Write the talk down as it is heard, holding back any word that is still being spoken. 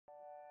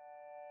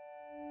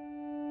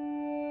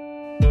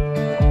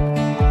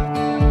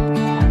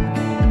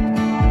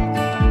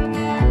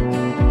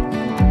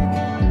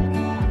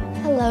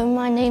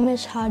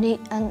Harry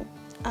and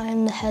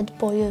I'm the head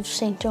boy of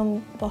St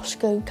John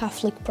Bosco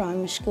Catholic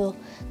Primary School.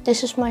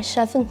 This is my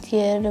 7th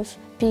year of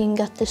being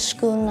at this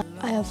school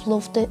and I have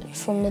loved it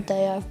from the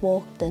day I've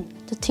walked in.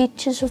 The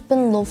teachers have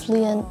been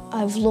lovely and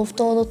I've loved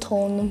all the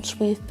tournaments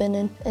we've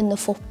been in the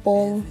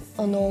football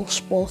and all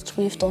sports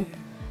we've done.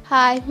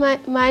 Hi,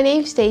 my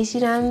name's Daisy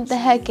and I'm the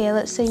head girl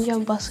at St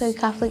John Bosco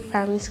Catholic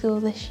Primary School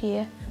this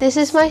year. This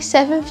is my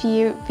 7th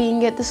year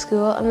being at the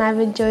school and I've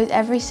enjoyed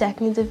every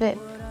second of it.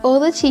 All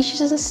the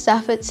teachers and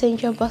staff at St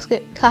John Bosco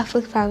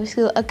Catholic Primary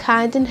School are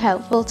kind and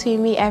helpful to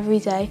me every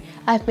day.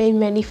 I've made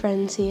many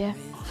friends here.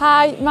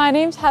 Hi, my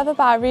name's Heather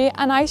Barry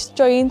and I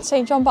joined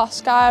St John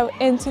Bosco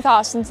in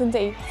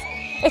 2008.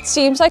 It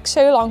seems like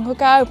so long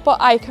ago,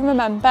 but I can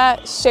remember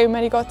so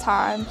many good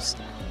times.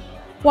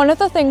 One of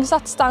the things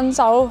that stands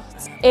out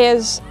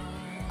is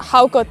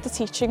how good the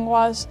teaching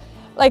was.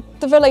 Like,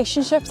 the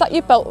relationships that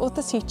you built with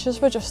the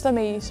teachers were just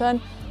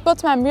amazing.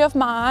 Good memory of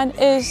mine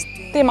is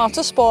the amount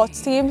of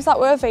sports teams that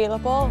were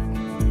available.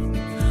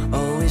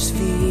 Always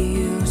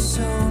feel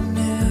so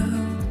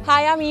new.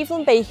 Hi, I'm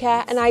Evelyn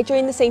Baker and I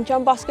joined the St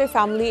John Bosco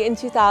family in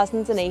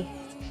 2008.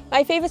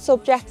 My favourite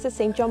subjects at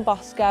St John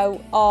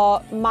Bosco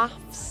are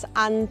maths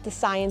and the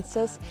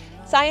sciences.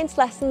 Science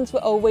lessons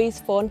were always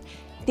fun.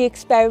 The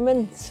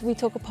experiments we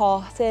took a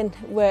part in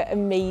were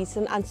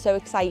amazing and so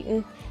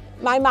exciting.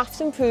 My maths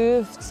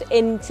improved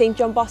in St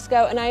John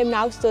Bosco and I am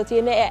now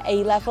studying it at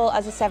A-level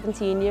as a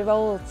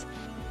 17-year-old.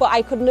 But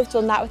I couldn't have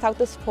done that without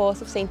the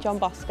support of St John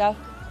Bosco.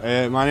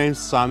 My name's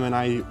Sam and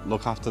I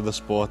look after the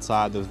sports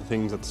side of the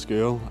things at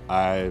school.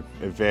 It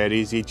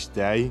varies each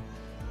day.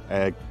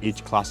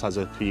 Each class has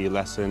a PE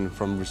lesson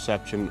from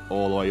reception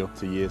all the way up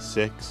to year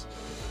 6.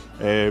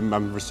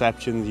 And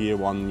reception, year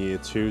 1, year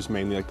 2 is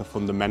mainly like the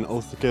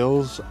fundamental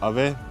skills of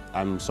it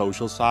and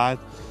social side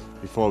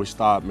before we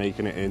start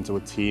making it into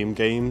team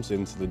games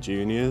into the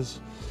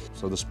juniors.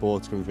 So the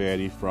sports can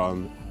vary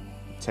from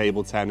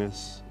table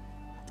tennis,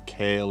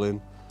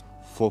 curling,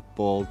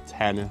 football,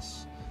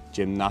 tennis,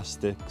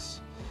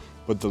 gymnastics.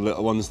 But the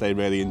little ones, they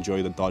really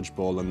enjoy the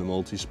dodgeball and the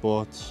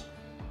multi-sports.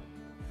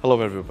 Hello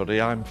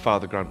everybody, I'm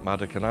Father Grant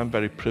Maddock and I'm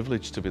very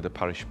privileged to be the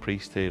parish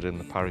priest here in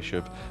the parish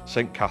of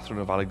St Catherine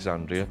of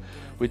Alexandria,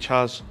 which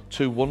has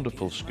 2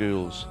 wonderful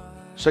schools.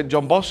 St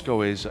John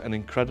Bosco is an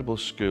incredible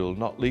school,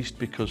 not least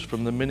because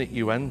from the minute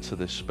you enter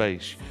this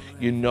space,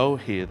 you know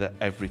here that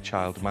every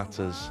child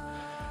matters.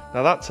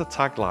 Now that's a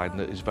tagline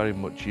that is very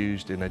much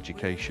used in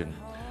education,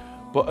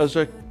 but as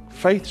a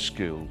faith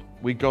school,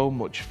 we go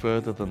much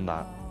further than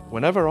that.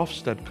 Whenever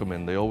Ofsted come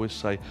in, they always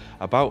say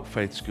about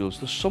faith schools,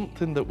 there's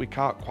something that we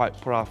can't quite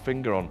put our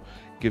finger on,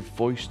 give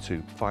voice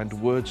to, find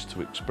words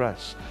to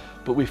express.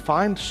 But we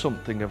find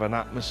something of an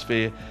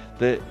atmosphere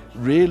that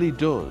really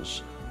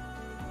does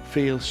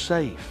feel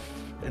safe,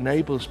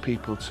 enables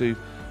people to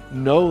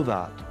know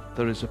that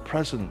there is a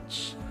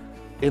presence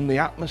in the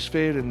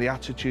atmosphere, in the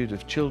attitude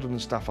of children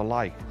and staff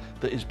alike,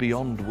 that is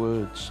beyond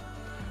words.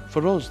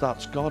 For us,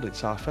 that's God,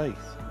 it's our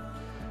faith.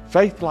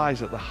 Faith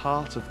lies at the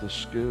heart of the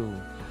school.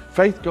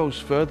 Faith goes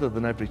further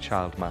than every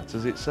child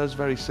matters. It says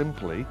very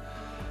simply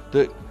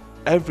that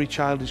every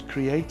child is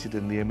created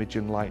in the image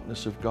and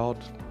likeness of God.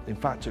 In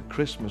fact, at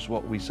Christmas,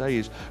 what we say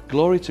is,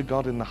 glory to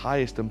God in the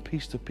highest and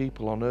peace to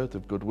people on earth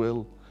of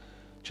goodwill.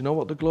 Do you know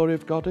what the glory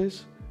of God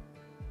is?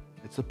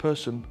 It's the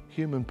person,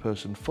 human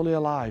person, fully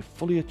alive,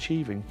 fully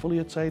achieving, fully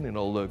attaining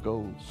all their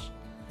goals.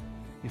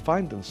 You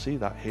find and see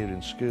that here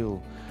in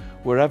school.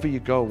 Wherever you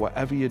go,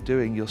 whatever you're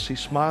doing, you'll see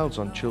smiles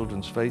on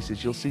children's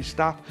faces. You'll see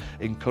staff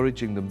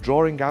encouraging them,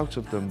 drawing out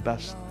of them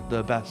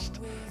their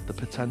best, the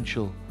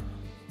potential,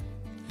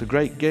 the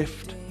great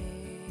gift.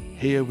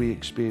 Here we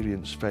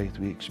experience faith,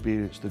 we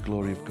experience the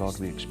glory of God,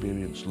 we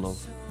experience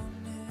love.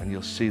 And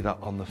you'll see that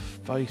on the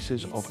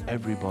faces of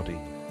everybody,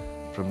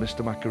 from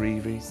Mr.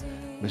 McAreevy,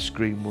 Miss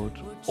Greenwood,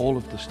 all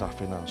of the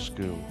staff in our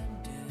school.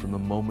 From the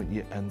moment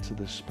you enter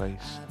this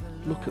space,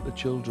 look at the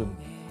children.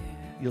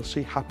 You'll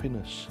see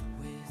happiness.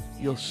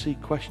 You'll see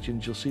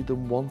questions, you'll see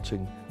them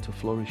wanting to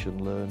flourish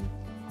and learn.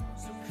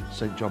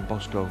 St John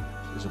Bosco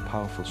is a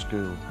powerful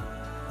school.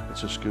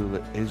 It's a school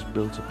that is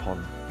built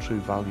upon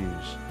true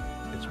values.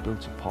 It's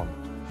built upon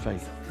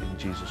faith in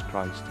Jesus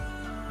Christ,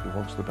 who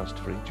wants the best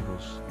for each of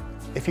us.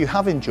 If you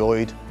have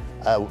enjoyed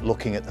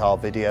looking at our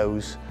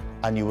videos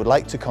and you would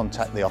like to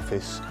contact the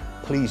office,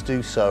 please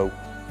do so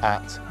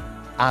at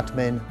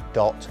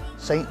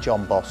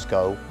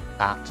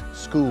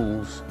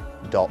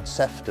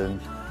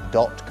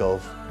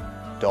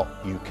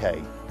admin.stjohnbosco@schools.sefton.gov.uk,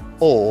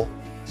 or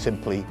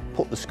simply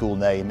put the school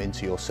name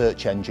into your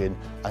search engine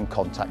and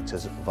contact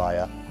us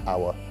via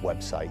our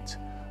website.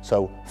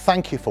 So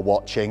thank you for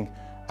watching,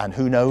 and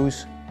who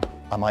knows,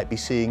 I might be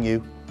seeing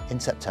you in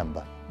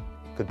September.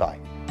 Goodbye.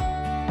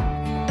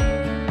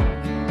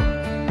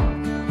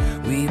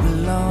 We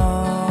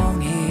belong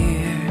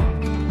here.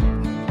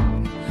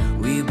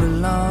 We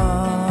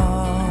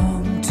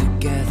belong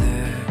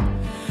together.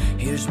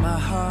 Here's my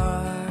heart.